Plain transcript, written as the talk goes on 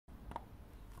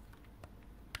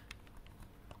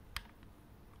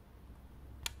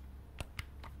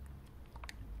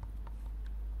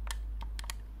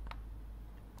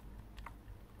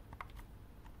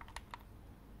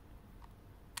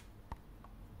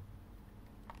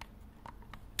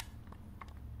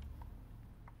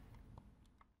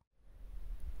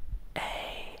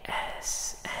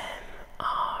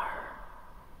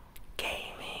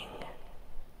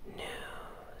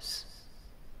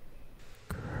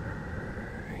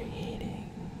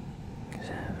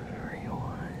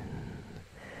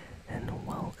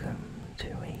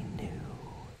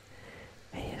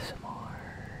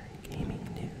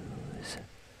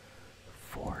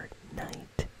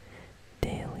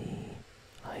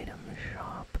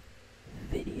Shop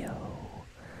video.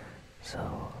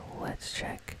 So let's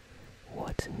check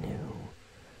what's new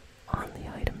on the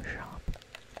item shop.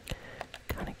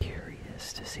 Kinda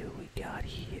curious to see what we got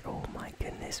here. Oh my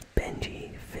goodness,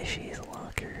 Benjyfishy's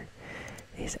locker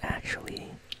is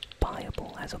actually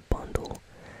buyable as a bundle.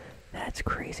 That's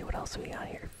crazy. What else do we got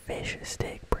here? Fish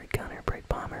stick, brick gunner, brick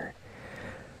bomber.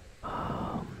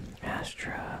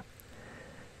 Astra,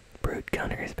 brute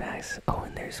gunner's bags. Oh,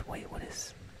 and there's, wait, what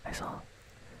is, I saw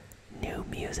new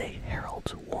music,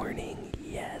 Herald's warning.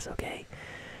 Yes, okay.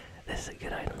 This is a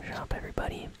good item shop,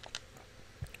 everybody.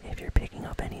 If you're picking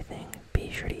up anything,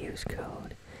 be sure to use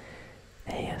code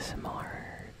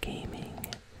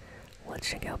ASMRGaming. Let's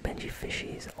check out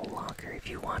Benjyfishy's locker. If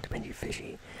you want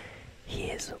Benjyfishy, he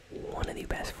is one of the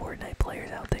best Fortnite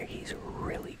players out there. He's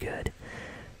really good.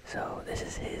 So this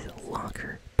is his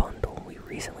locker bundle. We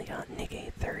recently got Nick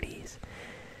A30s.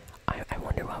 I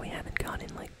wonder why we haven't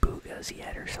gotten like Boogas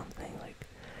yet or something. Like,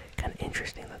 kind of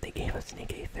interesting that they gave us Nick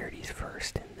A30s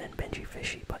first and then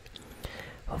Benjyfishy, but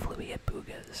hopefully we get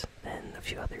Boogas, then a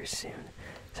few others soon.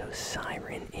 So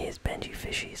Siren is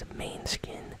Benjyfishy's main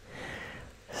skin.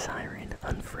 Siren,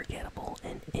 unforgettable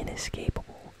and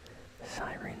inescapable.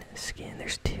 Siren skin.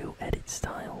 There's two edit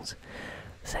styles.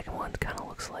 The second one kind of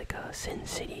looks like a Sin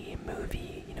City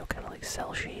movie, you know, kind of like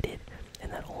cell shaded in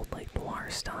that old like noir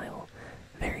style.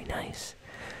 Very nice.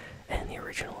 And the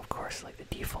original, of course, like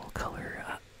the default color.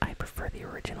 I prefer the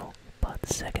original, but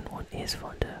the second one is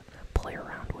fun to play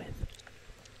around with.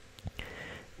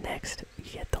 Next,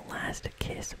 you get the Last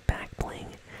Kiss back bling,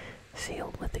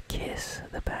 sealed with a kiss.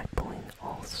 The back bling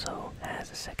also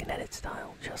has a second edit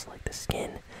style, just like the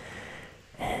skin.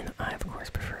 And I, of course,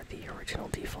 prefer the original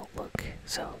default look.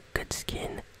 So, good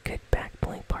skin, good back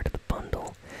bling, part of the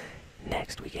bundle.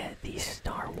 Next, we get the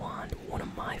Star Wand, one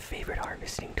of my favorite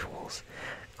harvesting tools.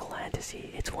 Glad to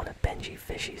see it's one of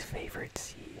Benjyfishy's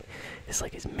favorites. It's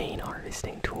like his main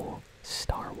harvesting tool,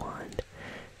 Star Wand.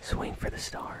 Swing for the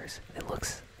stars. It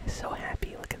looks so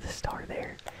happy. Look at the star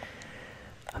there.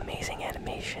 Amazing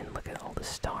animation. Look at all the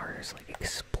stars like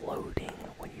exploding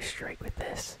when you strike with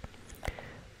this.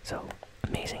 So,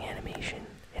 amazing animation.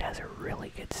 It has a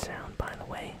really good sound, by the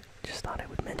way. Just thought I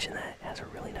would mention that. It has a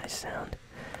really nice sound.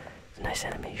 It's a nice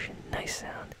animation, nice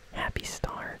sound. Happy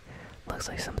star. Looks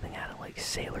like something out of like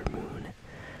Sailor Moon.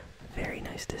 Very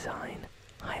nice design.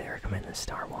 Highly recommend the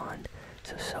Star Wand.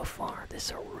 So far, this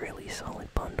is a really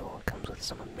solid bundle. It comes with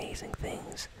some amazing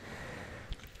things.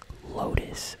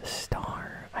 Lotus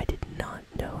Star. I did not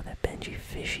know that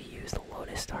Benjyfishy used the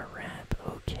Lotus Star wrap.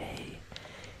 Okay.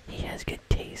 He has good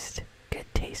taste. Good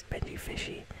taste,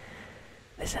 Benjyfishy.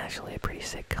 This is actually a pretty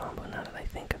sick combo now that I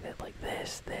think of it. Like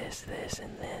this, this, this,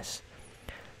 and this.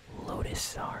 Lotus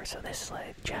Star. So this is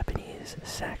like Japanese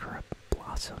sakura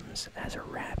blossoms as a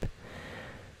wrap.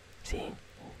 See?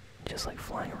 Just like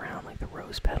flying around like the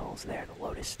rose petals there, the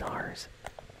lotus stars.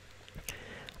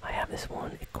 I have this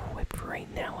one equipped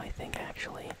right now, I think,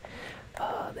 actually.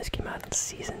 This came out in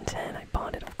Season 10. I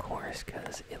bought it, of course,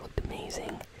 because it looked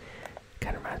amazing.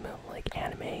 Kind of reminds me of like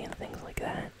anime and things like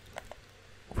that.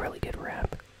 Really good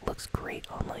wrap. Looks great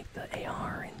on like the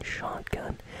AR and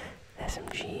shotgun,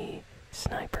 SMG,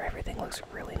 sniper. Everything looks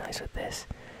really nice with this.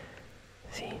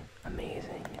 See?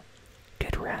 Amazing.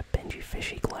 Good wrap,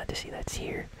 Benjyfishy. Glad to see that's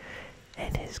here.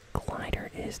 And his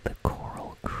glider is the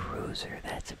Coral Cruiser.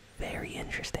 That's very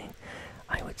interesting.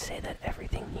 I would say that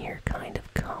everything here kind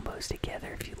of combos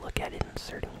together if you look at it in a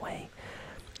certain way.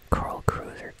 Coral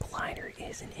Cruiser glider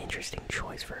is an interesting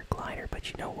choice for a glider, but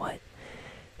you know what?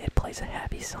 It plays a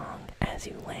happy song as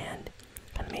you land.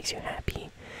 Kind of makes you happy.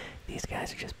 These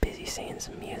guys are just busy singing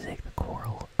some music. The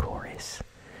Coral Chorus.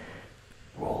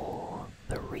 Roll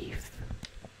the Reef.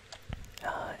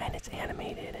 And it's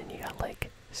animated, and you got like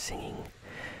singing.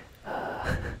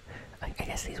 I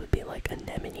guess these would be like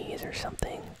anemones or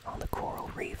something on the coral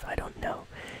reef. I don't know.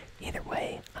 Either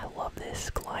way, I love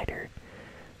this glider,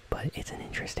 but it's an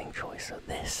interesting choice. So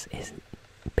this is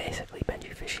basically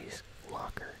Benjyfishy's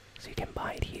locker, so you can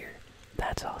buy it here.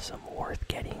 That's awesome. Worth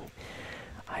getting.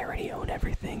 I already own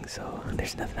everything, so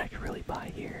there's nothing I could really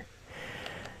buy here.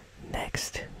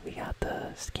 Next, we got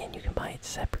the skin. You can buy it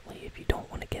separately if you don't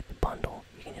want to get the bundle.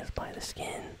 You can just buy the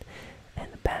skin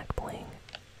and the back bling.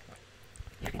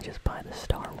 You can just buy the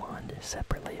Star Wand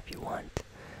separately if you want.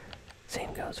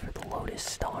 Same goes for the Lotus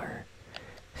Star.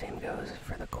 Same goes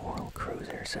for the Coral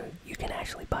Cruiser. So you can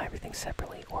actually buy everything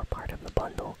separately or part of the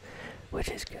bundle, which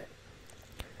is good.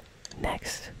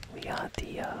 Next, we got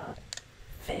the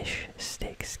fish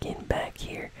stick skin back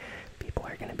here. People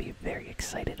are going to be very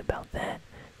excited about that.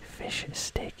 Fish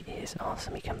stick is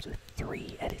awesome. He comes with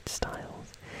 3 edit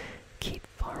styles. Keep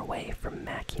far away away from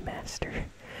Mackie Master.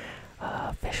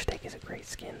 Fish Stick is a great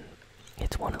skin.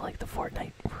 It's one of like the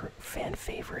Fortnite fan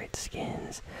favorite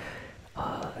skins.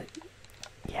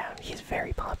 Yeah, he's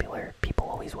very popular. People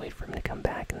always wait for him to come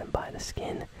back and then buy the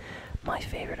skin. My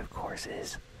favorite, of course,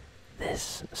 is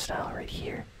this style right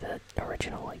here, the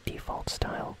original like default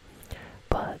style.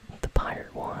 But the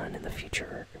pirate one and the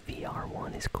future VR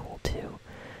one is cool too.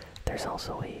 There's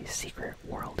also a secret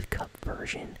World Cup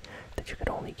version that you could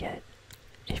only get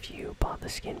if you bought the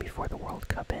skin before the World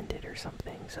Cup ended or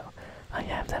something. So I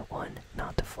have that one,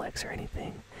 not to flex or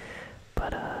anything.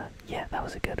 But yeah, that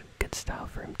was a good style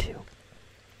for him too.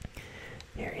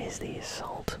 Here is the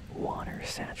salt water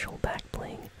satchel back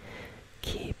bling.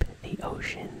 Keep the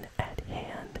ocean at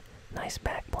hand. Nice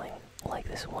back bling like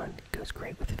this one. Goes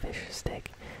great with Fish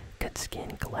Stick. Good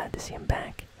skin, glad to see him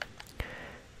back.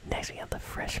 Next we got the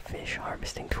fresh fish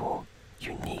harvesting tool.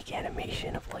 Unique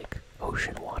animation of like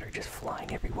ocean water just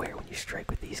flying everywhere when you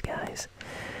strike with these guys.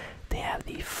 They have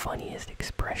the funniest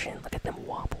expression. Look at them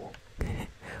wobble.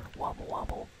 Wobble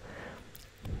wobble.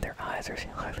 Their eyes are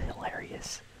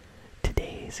hilarious.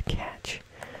 Today's catch.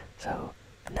 So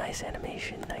nice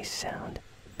animation, nice sound,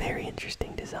 very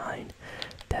interesting design.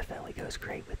 Definitely goes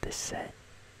great with this set.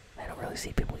 I don't really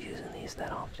see people using these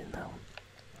that often though.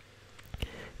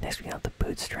 Next we got the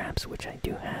bootstraps, which I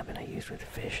do have and I use with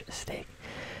Fish Stick.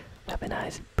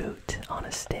 Weaponized boot on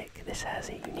a stick. This has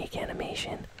a unique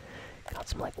animation. Got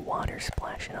some like water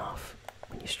splashing off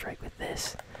when you strike with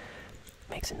this.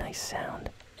 Makes a nice sound.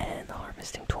 And the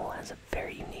harvesting tool has a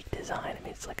very unique design. I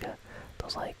mean, it's like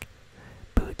those like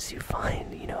boots you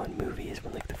find, you know, in movies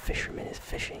when like the fisherman is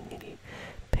fishing and he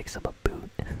picks up a boot.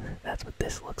 That's what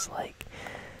this looks like.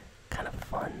 Kind of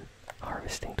fun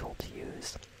harvesting tool to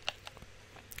use.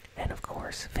 And of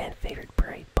course, fan favorite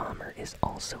Bright Bomber is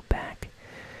also back.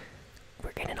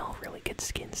 We're getting all really good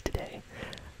skins today.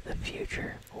 The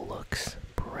future looks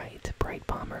bright. Bright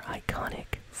Bomber, iconic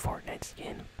Fortnite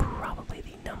skin, probably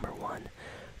the #1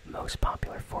 most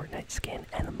popular Fortnite skin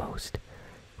and the most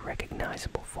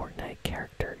recognizable Fortnite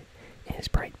character is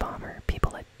Bright Bomber.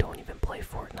 People that don't even play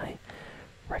Fortnite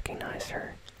recognize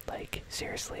her. Like,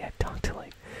 seriously, I've talked to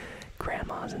like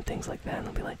grandmas and things like that and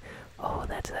they'll be like, oh,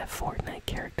 that's that Fortnite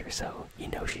character, so you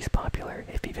know she's popular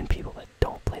if even people that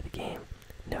don't play the game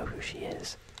know who she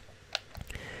is.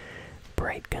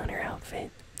 Bright Gunner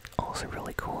outfit, also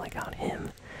really cool. I got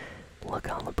him.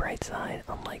 Look on the bright side,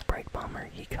 unlike Bright Bomber,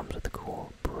 he comes with a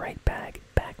cool bright back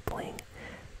bling.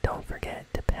 Don't forget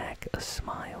to pack a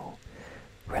smile.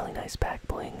 Really nice back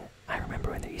bling. I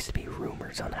remember when there used to be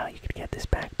rumors on how you could get this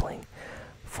back bling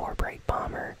for Bright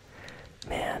Bomber.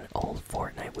 Man, old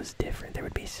Fortnite was different. There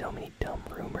would be so many dumb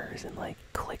rumors and like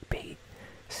clickbait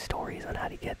stories on how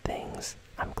to get things.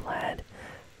 I'm glad.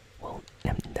 Well,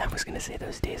 I was gonna say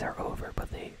those days are over,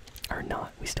 but they are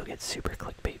not. We still get super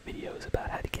clickbait videos about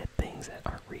how to get things that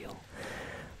aren't real.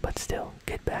 But still,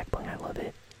 good back bling, I love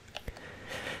it.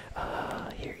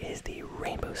 Here is the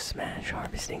Rainbow Smash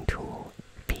harvesting tool.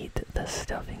 Beat the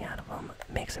stuffing out of them.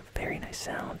 Makes a very nice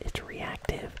sound. It's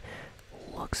reactive.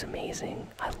 Looks amazing.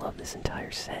 I love this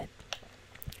entire set.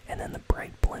 And then the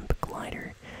Bright Blimp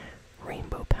glider.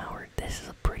 Rainbow powered. This is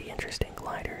a pretty interesting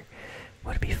glider.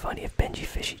 Would it be funny if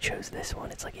Benjyfishy chose this one?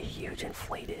 It's like a huge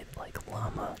inflated like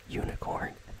llama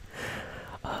unicorn.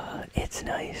 It's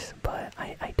nice, but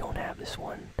I don't have this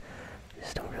one. I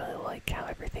just don't really like how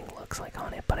everything looks like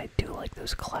on it, but I do like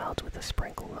those clouds with the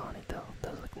sprinkles on it though.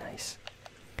 Those look nice.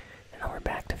 And then we're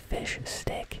back to Fish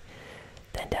Stick.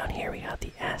 Then down here we got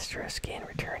the Astra skin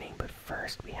returning, but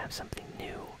first we have something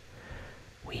new.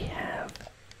 We have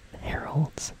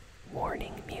Herald's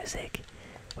warning music,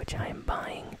 which I am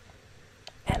buying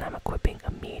and I'm equipping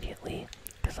immediately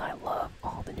because I love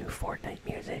all the new Fortnite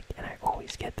music and I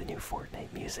always get the new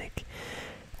Fortnite music.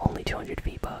 Only 200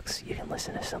 V-Bucks. You can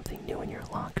listen to something new in your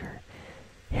locker.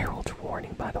 Herald's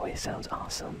warning, by the way, sounds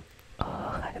awesome.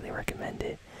 I highly recommend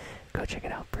it. Go check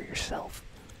it out for yourself.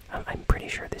 I'm pretty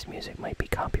sure this music might be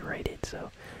copyrighted,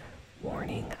 so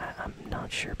warning, I'm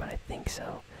not sure, but I think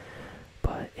so.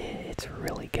 But it's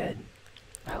really good.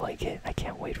 I like it. I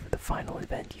can't wait for the final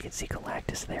event. You can see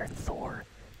Galactus there and Thor.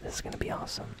 This is going to be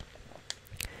awesome.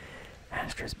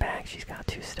 Astra's back. She's got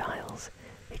 2 styles.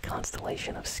 A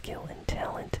constellation of skill and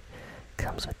talent.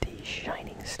 Comes with the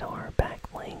Shining Star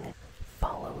back bling.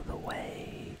 Follow the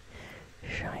way.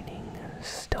 Shining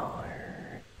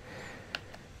Star.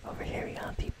 Over here we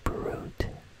got the Brute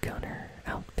Gunner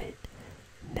outfit.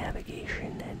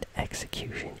 Navigation and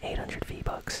execution. 800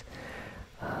 V-Bucks.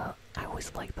 I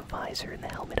always like the visor and the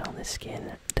helmet on this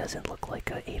skin. Doesn't look like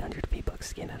a 800 V-Bucks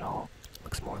skin at all.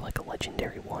 Looks more like a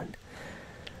legendary one.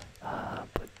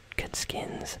 But good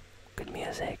skins, good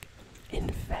music.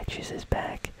 Infectious is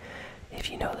back. If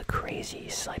you know the crazy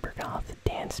cybergoth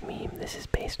dance meme, this is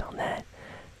based on that.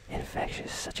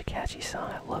 Infectious, such a catchy song.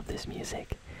 I love this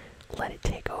music. Let It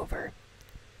Take Over.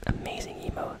 Amazing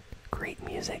emote. Great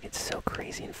music. It's so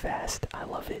crazy and fast. I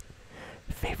love it.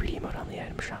 Favorite emote on the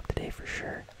item shop today for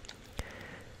sure.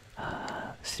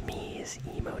 Smeeze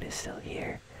emote is still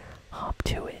here. Hop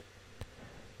to it.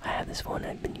 I have this one.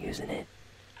 I've been using it.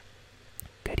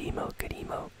 Good emote. Good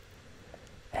emote.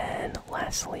 And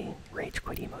lastly, Rage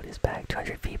Quit emote is back.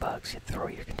 200 V-Bucks. You throw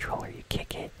your controller. You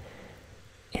kick it.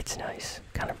 It's nice.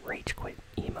 Kind of Rage Quit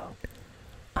emote.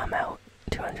 I'm out.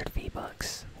 200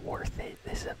 V-Bucks. Worth it.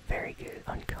 This is a very good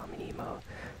uncommon emote.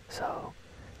 So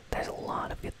there's a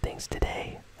lot of good things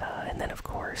today. And then of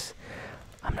course,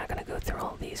 I'm not gonna go through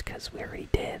all these because we already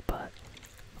did, but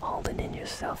all the ninja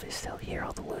stuff is still here.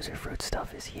 All the Loserfruit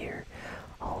stuff is here.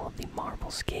 All of the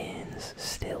Marvel skins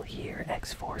still here.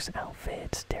 X-Force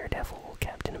outfits, Daredevil,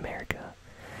 Captain America,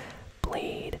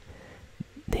 Blade.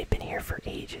 They've been here for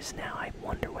ages now. I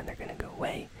wonder when they're gonna go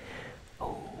away.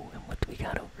 Oh, and what do we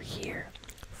got over here?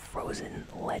 Frozen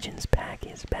Legends pack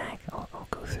is back. I'll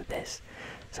go through this.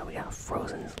 So we got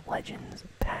Frozen Legends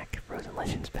pack, Frozen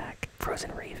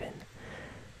Raven,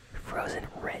 Frozen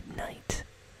Red Knight,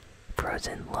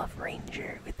 Frozen Love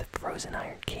Ranger with the Frozen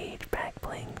Iron Cage back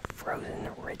bling, Frozen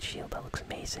Red Shield, that looks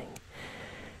amazing,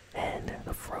 and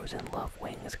the Frozen Love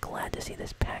Wings. Glad to see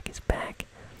this pack is back.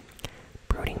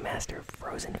 Brooding Master of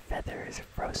Frozen Feathers,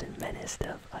 Frozen Menace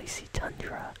of Icy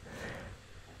Tundra,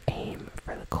 Aim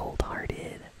for the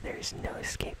Cold-Hearted, There's No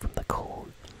Escape from the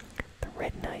Cold, the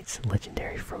Red Knight's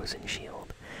Legendary Frozen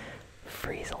Shield,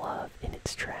 Freeze Love in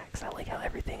its tracks. I like how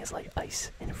everything is like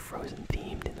ice and frozen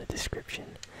themed in the description.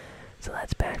 So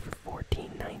that's back for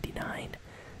 $14.99.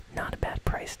 Not a bad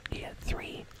price. You get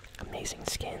 3 amazing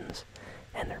skins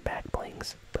and their back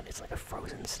blings, but it's like a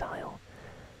frozen style.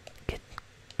 Good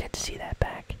to see that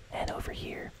back. And over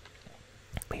here,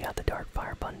 we got the Dark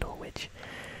Fire bundle, which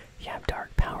you have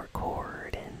Dark Power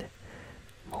Cord and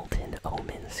Molten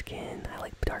Omen skin. I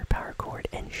like Dark Power Cord,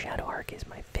 and Shadow Arc is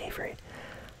my favorite.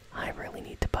 I really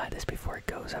need to buy this before it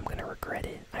goes. I'm gonna regret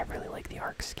it. I really like the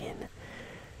Arc skin.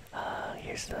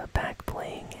 Here's the back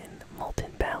bling and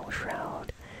Molten Battle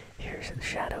Shroud. Here's the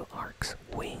Shadow Arc's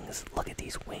wings. Look at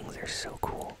these wings, they're so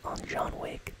cool. On John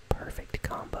Wick, perfect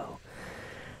combo.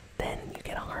 Then you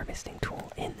get a harvesting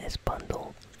tool in this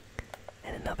bundle,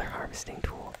 and another harvesting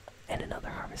tool, and another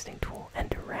harvesting tool,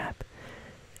 and a wrap.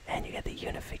 And you get the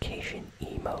unification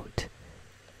emote.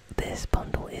 This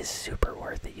bundle is super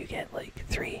worth it. You get like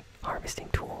 3 harvesting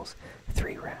tools,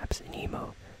 3 wraps, an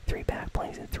emote, 3 back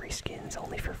blings, and 3 skins,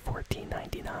 only for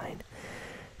 $14.99.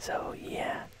 So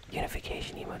yeah,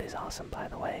 unification emote is awesome, by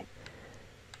the way.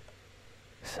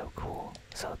 So cool.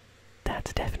 So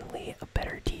that's definitely a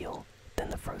better deal than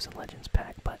the Frozen Legends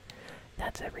pack, but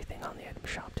that's everything on the item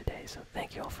shop today. So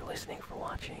thank you all for listening, for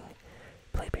watching.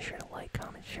 Please be sure to like,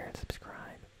 comment, share, and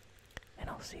subscribe. And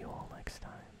I'll see you all next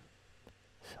time.